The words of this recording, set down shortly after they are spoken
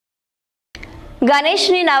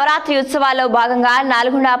గణేష్ని నవరాత్రి ఉత్సవాల్లో భాగంగా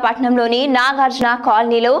నల్గొండ పట్టణంలోని నాగార్జున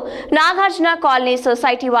కాలనీ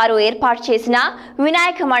సొసైటీ వారు ఏర్పాటు చేసిన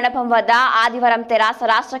వినాయక మండపం వద్ద ఆదివారం తెరాస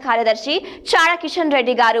రాష్ట్ర కార్యదర్శి చాడ కిషన్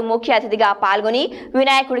రెడ్డి గారు ముఖ్య అతిథిగా పాల్గొని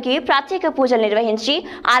వినాయకుడికి ప్రత్యేక పూజలు నిర్వహించి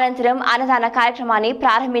అనంతరం అన్నదాన కార్యక్రమాన్ని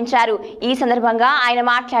ప్రారంభించారు. ఈ సందర్భంగా ఆయన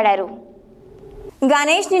మాట్లాడారు.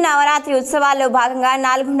 గణేష్ని నవరాత్రి ఉత్సవాల్లో భాగంగా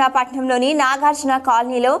నల్గొండ పట్టణంలోని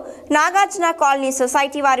నాగార్జున కాలనీ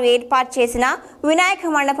సొసైటీ వారు ఏర్పాటు చేసిన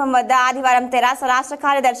వినాయక మండపం వద్ద ఆదివారం తెరాస రాష్ట్ర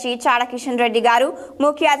కార్యదర్శి చాడ కిషన్ రెడ్డి గారు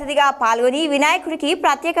ముఖ్య అతిథిగా పాల్గొని వినాయకుడికి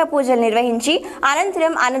ప్రత్యేక పూజలు నిర్వహించి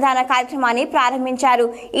అనంతరం అన్నదాన కార్యక్రమాన్ని ప్రారంభించారు.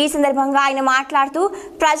 ఈ సందర్భంగా ఆయన మాట్లాడుతూ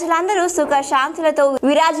ప్రజలందరూ సుఖ శాంతులతో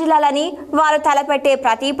విరాజిల్లాలని, వారు తలపెట్టే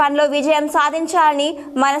ప్రతి పనిలో విజయం సాధించాలని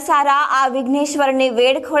మనసారా ఆ విఘ్నేశ్వరుని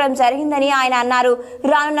వేడుకోవడం జరిగిందని ఆయన అన్నారు.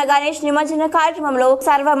 రానున్న గణేష్ నిమజ్జన కార్యక్రమంలో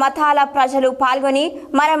సర్వ మతాల ప్రజలు పాల్గొని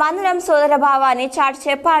మనమందరం సోదర భావాన్ని చాటి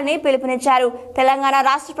చెప్పాలని పిలుపునిచ్చారు. తెలంగాణ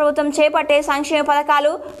రాష్ట్ర ప్రభుత్వం చేపట్టే సంక్షేమ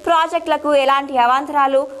పథకాలు, ప్రాజెక్టులకు ఎలాంటి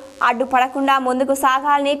అవాంతరాలు అడ్డుపడకుండా ముందుకు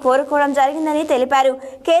సాగాలని కోరుకోవడం జరిగిందని తెలిపారు.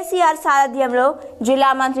 కేసీఆర్ సారథ్యంలో జిల్లా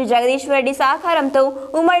మంత్రి జగదీశ్వర్ రెడ్డి సహకారంతో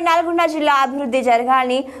ఉమ్మడి నల్గొండ జిల్లా అభివృద్ధి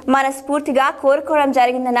జరగాలని మనస్ఫూర్తిగా కోరుకోవడం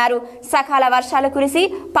జరిగిందన్నారు. సకాల వర్షాలు కురిసి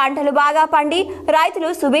పంటలు బాగా పండి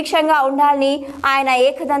రైతులు సుభిక్షంగా ఉండాలని ఆయన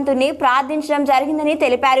ఏకదంతుని ప్రార్థించడం జరిగిందని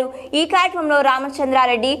తెలిపారు. ఈ కార్యక్రమంలో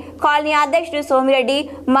రామచంద్రారెడ్డి, కాలనీ అధ్యక్షుడు సోమిరెడ్డి,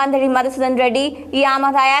 మందడి మధుసూదన్ రెడ్డి, యామ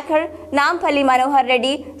దయాకర్, నాంపల్లి మనోహర్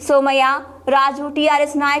రెడ్డి, సోమయ్య, రాజు,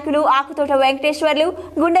 టీఆర్ఎస్ నాయకులు ఆకుతోట వెంకటేశ్వర్లు,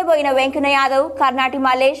 గుండెబోయిన వెంకన్న యాదవ్, కర్ణాటి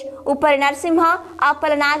మల్లేష్, ఉప్పరి నరసింహ,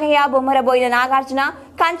 అప్పల నాగయ్య, బొమ్మరబోయిన నాగార్జున,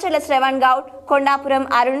 కంచెల శ్రవణ్ గౌడ్, కొండాపురం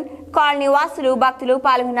అరుణ్, కాలనీ వాసులు, భక్తులు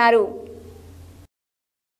పాల్గొన్నారు.